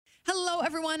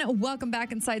everyone. Welcome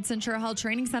back inside Central Health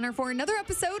Training Center for another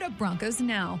episode of Broncos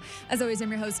Now. As always,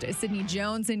 I'm your host, Sydney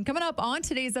Jones. And coming up on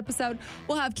today's episode,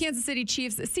 we'll have Kansas City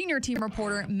Chiefs senior team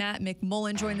reporter Matt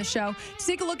McMullen join the show to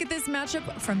take a look at this matchup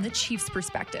from the Chiefs'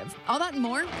 perspective. All that and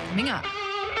more coming up.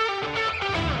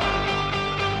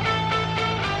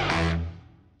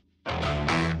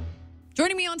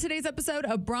 Joining me on today's episode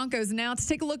of Broncos Now to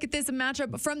take a look at this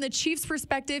matchup from the Chiefs'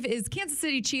 perspective is Kansas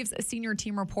City Chiefs senior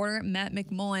team reporter Matt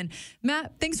McMullen.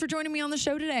 Matt, thanks for joining me on the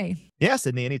show today. Yeah,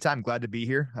 Sydney, anytime. Glad to be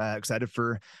here. Excited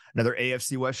for another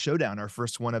AFC West showdown, our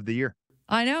first one of the year.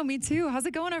 I know, me too. How's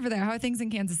it going over there? How are things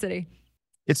in Kansas City?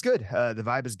 It's good. The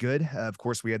vibe is good. Of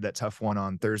course, we had that tough one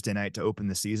on Thursday night to open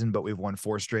the season, but we've won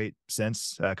 4 straight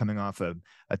since, coming off a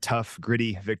tough,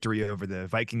 gritty victory over the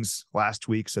Vikings last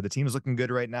week. So the team is looking good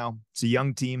right now. It's a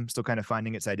young team, still kind of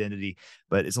finding its identity,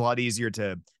 but it's a lot easier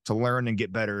to learn and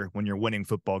get better when you're winning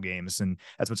football games. And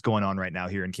that's what's going on right now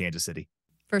here in Kansas City.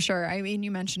 For sure. I mean,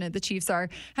 you mentioned it. The Chiefs are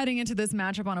heading into this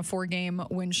matchup on a 4-game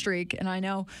win streak. And I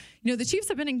know, the Chiefs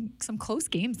have been in some close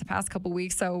games the past couple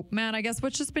weeks. So, Matt, I guess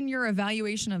what's just been your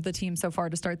evaluation of the team so far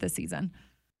to start this season?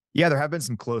 Yeah, there have been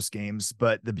some close games,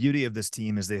 but the beauty of this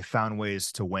team is they've found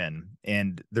ways to win.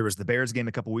 And there was the Bears game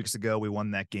a couple weeks ago. We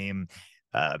won that game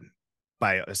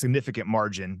by a significant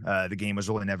margin. The game was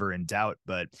really never in doubt.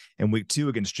 But in week 2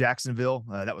 against Jacksonville,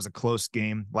 that was a close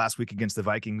game. Last week against the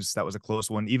Vikings, that was a close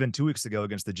one. Even 2 weeks ago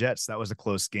against the Jets, that was a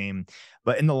close game.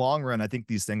 But in the long run, I think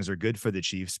these things are good for the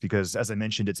Chiefs because, as I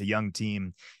mentioned, it's a young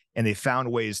team, and they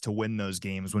found ways to win those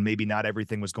games when maybe not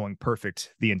everything was going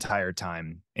perfect the entire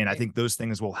time. And I think those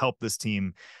things will help this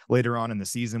team later on in the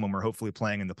season when we're hopefully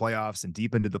playing in the playoffs and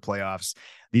deep into the playoffs.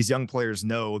 These young players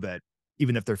know that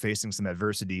even if they're facing some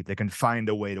adversity, they can find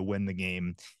a way to win the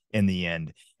game in the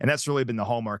end. And that's really been the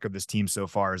hallmark of this team so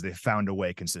far, is they've found a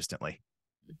way consistently.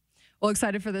 Well,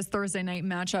 excited for this Thursday night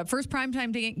matchup. First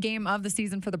primetime game of the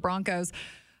season for the Broncos.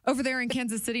 Over there in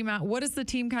Kansas City, Matt, what is the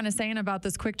team kind of saying about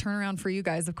this quick turnaround for you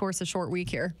guys? Of course, a short week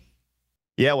here.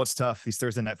 Yeah, well, it's tough. These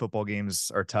Thursday night football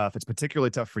games are tough. It's particularly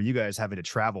tough for you guys having to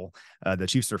travel. The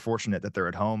Chiefs are fortunate that they're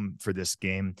at home for this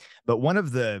game. But one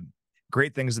of the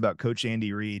great things about Coach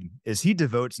Andy Reid is he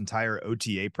devotes entire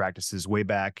OTA practices way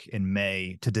back in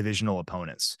May to divisional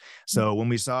opponents. So when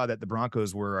we saw that the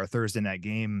Broncos were our Thursday night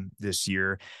game this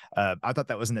year, I thought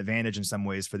that was an advantage in some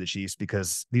ways for the Chiefs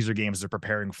because these are games they're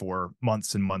preparing for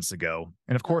months and months ago.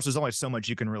 And of course, there's only so much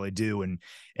you can really do in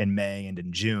May and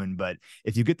in June. But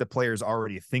if you get the players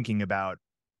already thinking about,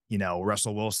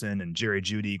 Russell Wilson and Jerry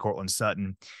Jeudy, Cortland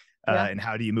Sutton, and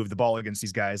how do you move the ball against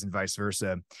these guys and vice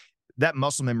versa, that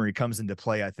muscle memory comes into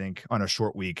play, I think, on a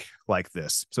short week like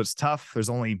this. So it's tough. There's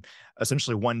only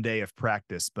essentially 1 day of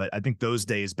practice, but I think those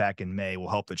days back in May will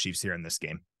help the Chiefs here in this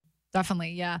game.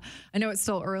 Definitely, yeah. I know it's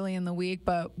still early in the week,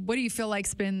 but what do you feel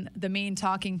like's been the main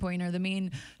talking point or the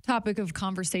main topic of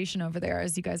conversation over there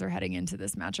as you guys are heading into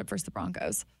this matchup versus the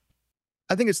Broncos?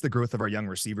 I think it's the growth of our young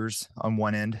receivers on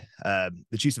one end.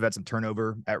 The Chiefs have had some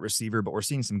turnover at receiver, but we're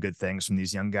seeing some good things from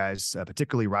these young guys,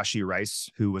 particularly Rashee Rice,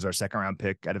 who was our second-round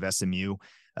pick out of SMU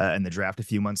in the draft a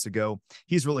few months ago.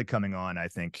 He's really coming on, I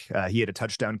think. He had a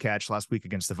touchdown catch last week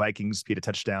against the Vikings. He had a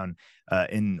touchdown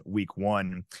in week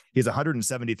 1. He has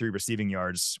 173 receiving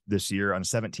yards this year on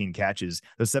 17 catches.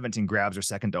 Those 17 grabs are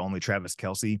second to only Travis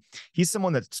Kelce. He's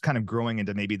someone that's kind of growing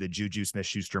into maybe the Juju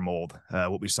Smith-Schuster mold,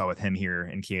 what we saw with him here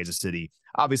in Kansas City.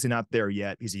 Obviously not there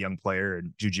yet. He's a young player,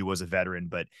 and Juju was a veteran.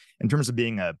 But in terms of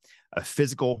being a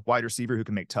physical wide receiver who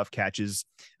can make tough catches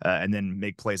and then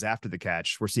make plays after the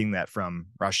catch, we're seeing that from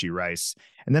Rashee Rice.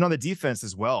 And then on the defense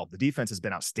as well, the defense has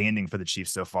been outstanding for the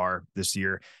Chiefs so far this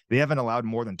year. They haven't allowed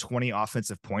more than 20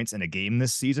 offensive points in a game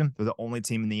this season. They're the only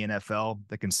team in the NFL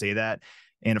that can say that.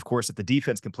 And of course, if the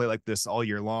defense can play like this all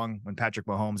year long, when Patrick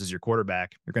Mahomes is your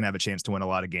quarterback, you're going to have a chance to win a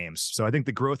lot of games. So I think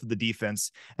the growth of the defense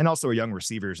and also our young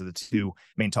receivers are the 2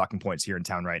 main talking points here in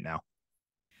town right now.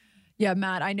 Yeah,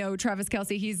 Matt, I know Travis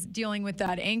Kelce, he's dealing with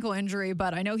that ankle injury,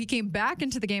 but I know he came back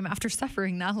into the game after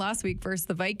suffering that last week versus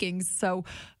the Vikings. So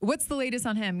what's the latest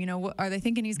on him? Are they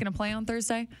thinking he's going to play on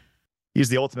Thursday? He's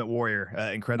the ultimate warrior.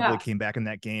 Incredibly came back in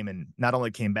that game, and not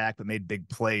only came back, but made big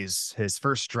plays. His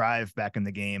first drive back in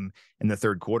the game in the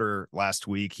third quarter last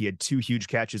week, he had 2 huge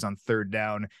catches on third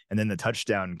down and then the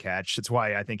touchdown catch. That's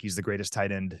why I think he's the greatest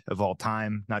tight end of all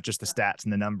time, not just the stats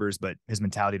and the numbers, but his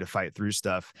mentality to fight through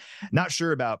stuff. Not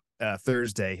sure about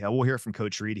Thursday. We'll hear from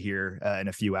Coach Reid here in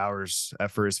a few hours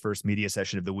for his first media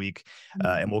session of the week,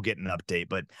 and we'll get an update,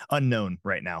 but unknown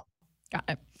right now. Got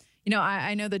it.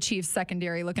 I know the Chiefs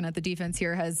secondary, looking at the defense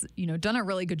here, has, done a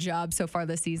really good job so far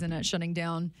this season at shutting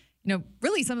down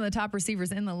really some of the top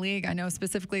receivers in the league. I know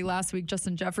specifically last week,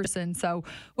 Justin Jefferson. So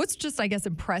what's just, I guess,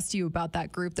 impressed you about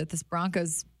that group that this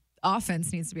Broncos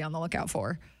offense needs to be on the lookout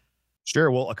for?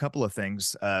 Sure. Well, a couple of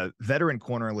things. Veteran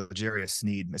corner L'Jarius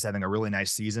Sneed is having a really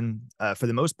nice season. For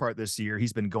the most part this year,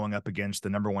 he's been going up against the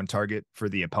number one target for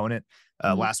the opponent.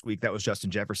 Last week, that was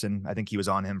Justin Jefferson. I think he was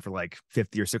on him for like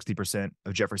 50 or 60%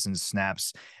 of Jefferson's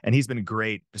snaps. And he's been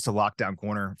great, just a lockdown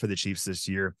corner for the Chiefs this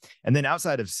year. And then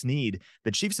outside of Sneed, the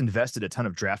Chiefs invested a ton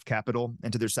of draft capital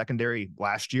into their secondary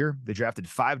last year. They drafted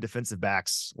 5 defensive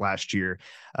backs last year.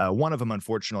 One of them,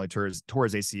 unfortunately, tore his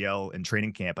ACL in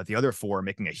training camp, but the other 4 are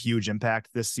making a huge impact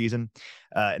this season.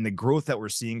 And the growth that we're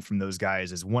seeing from those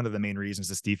guys is one of the main reasons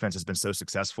this defense has been so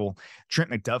successful.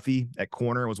 Trent McDuffie at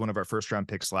corner was one of our first-round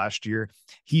picks last year.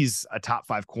 He's a top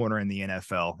 5 corner in the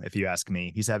NFL, if you ask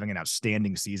me. He's having an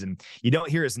outstanding season. You don't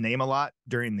hear his name a lot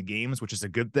during the games, which is a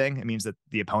good thing. It means that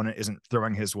the opponent isn't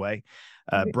throwing his way.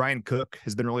 Brian Cook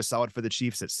has been really solid for the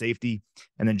Chiefs at safety.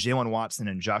 And then Jalen Watson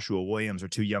and Joshua Williams are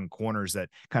 2 young corners that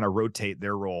kind of rotate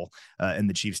their role in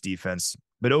the Chiefs defense.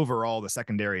 But overall, the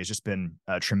secondary has just been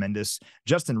tremendous.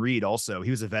 Justin Reed also,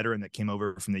 he was a veteran that came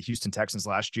over from the Houston Texans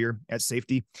last year at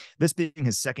safety. This being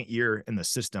his second year in the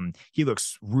system, he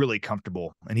looks really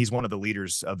comfortable, and he's one of the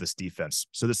leaders of this defense.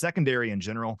 So the secondary in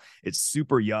general, it's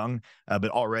super young,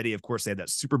 but already, of course, they had that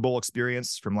Super Bowl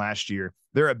experience from last year.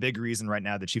 They're a big reason right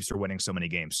now the Chiefs are winning so many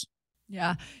games.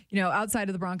 Yeah. Outside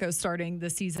of the Broncos starting the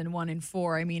season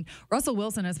 1-4, I mean, Russell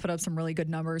Wilson has put up some really good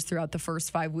numbers throughout the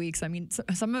first 5 weeks. I mean,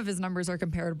 some of his numbers are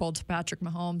comparable to Patrick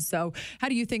Mahomes. So how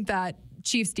do you think that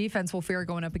Chiefs defense will fare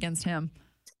going up against him?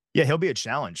 Yeah, he'll be a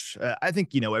challenge. I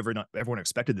think, everyone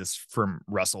expected this from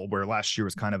Russell, where last year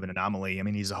was kind of an anomaly. I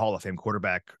mean, he's a Hall of Fame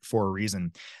quarterback for a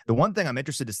reason. The one thing I'm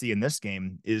interested to see in this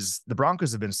game is the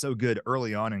Broncos have been so good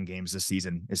early on in games this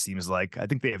season, it seems like. I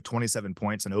think they have 27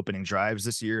 points on opening drives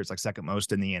this year. It's like second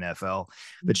most in the NFL.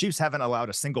 The Chiefs haven't allowed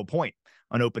a single point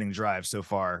on opening drive so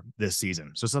far this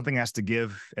season. So something has to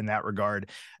give in that regard.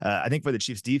 I think for the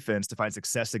Chiefs defense to find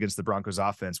success against the Broncos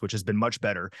offense, which has been much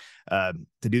better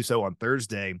to do so on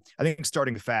Thursday, I think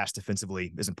starting fast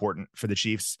defensively is important for the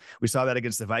Chiefs. We saw that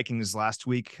against the Vikings last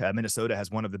week. Minnesota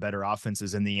has one of the better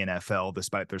offenses in the NFL,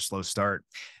 despite their slow start.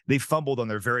 They fumbled on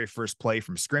their very first play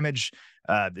from scrimmage.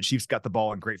 The Chiefs got the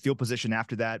ball in great field position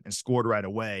after that and scored right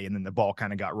away. And then the ball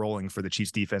kind of got rolling for the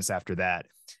Chiefs defense after that.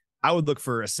 I would look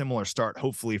for a similar start,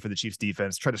 hopefully, for the Chiefs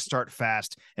defense. Try to start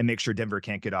fast and make sure Denver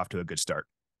can't get off to a good start.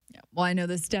 Yeah. Well, I know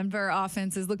this Denver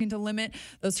offense is looking to limit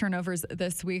those turnovers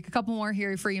this week. A couple more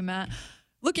here for you, Matt.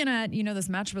 Looking at, this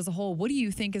matchup as a whole, what do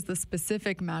you think is the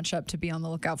specific matchup to be on the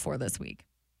lookout for this week?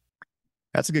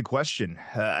 That's a good question.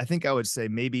 I think I would say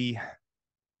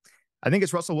I think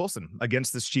it's Russell Wilson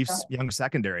against this Chiefs young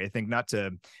secondary. I think, not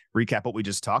to recap what we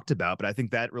just talked about, but I think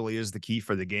that really is the key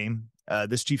for the game.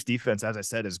 This Chiefs defense, as I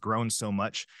said, has grown so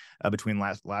much between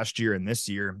last year and this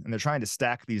year, and they're trying to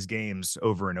stack these games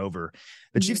over and over.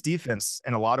 The Chiefs defense,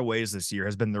 in a lot of ways this year,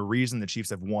 has been the reason the Chiefs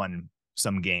have won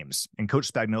some games. And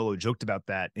Coach Spagnuolo joked about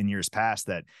that in years past,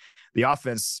 that the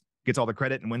offense gets all the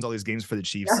credit and wins all these games for the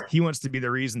Chiefs. Yeah. He wants to be the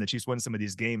reason the Chiefs win some of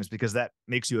these games, because that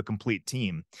makes you a complete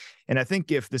team. And I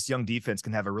think if this young defense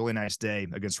can have a really nice day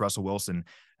against Russell Wilson,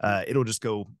 it'll just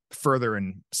go further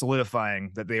in solidifying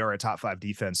that they are a top 5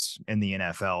 defense in the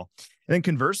NFL. And then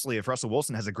conversely, if Russell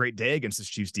Wilson has a great day against this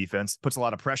Chiefs defense, puts a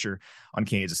lot of pressure on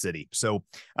Kansas City. So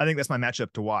I think that's my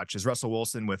matchup to watch, is Russell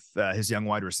Wilson with his young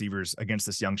wide receivers against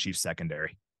this young Chiefs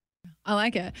secondary. I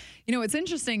like it. What's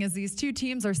interesting is these two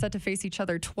teams are set to face each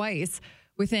other twice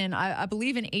within, I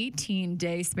believe, an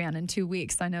 18-day span in 2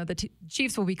 weeks. I know the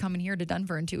Chiefs will be coming here to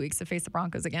Denver in 2 weeks to face the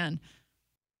Broncos again.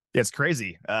 Yeah, it's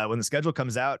crazy. When the schedule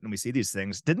comes out and we see these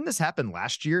things, didn't this happen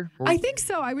last year? I think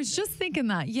so. I was just thinking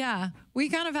that. Yeah, we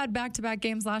kind of had back-to-back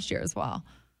games last year as well.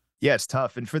 Yeah, it's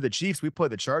tough. And for the Chiefs, we play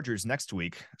the Chargers next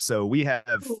week. So we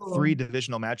have 3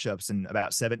 divisional matchups in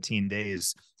about 17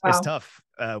 days. Wow. It's tough.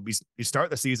 We start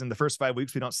the season, the first 5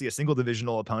 weeks, we don't see a single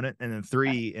divisional opponent, and then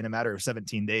 3 in a matter of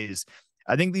 17 days.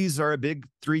 I think these are a big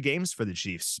 3 games for the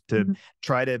Chiefs to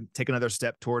try to take another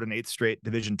step toward an 8th straight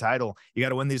division title. You got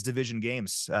to win these division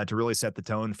games to really set the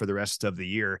tone for the rest of the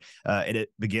year. And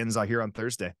it begins here on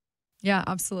Thursday. Yeah,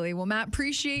 absolutely. Well, Matt,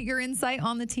 appreciate your insight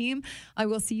on the team. I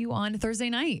will see you on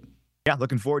Thursday night. Yeah,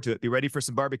 looking forward to it. Be ready for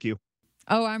some barbecue.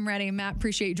 Oh, I'm ready. Matt,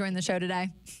 appreciate you joining the show today.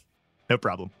 No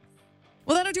problem.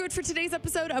 Well, that'll do it for today's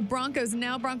episode of Broncos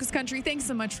Now, Broncos Country. Thanks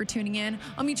so much for tuning in.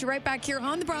 I'll meet you right back here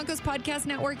on the Broncos Podcast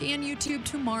Network and YouTube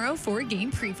tomorrow for a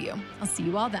game preview. I'll see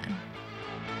you all then.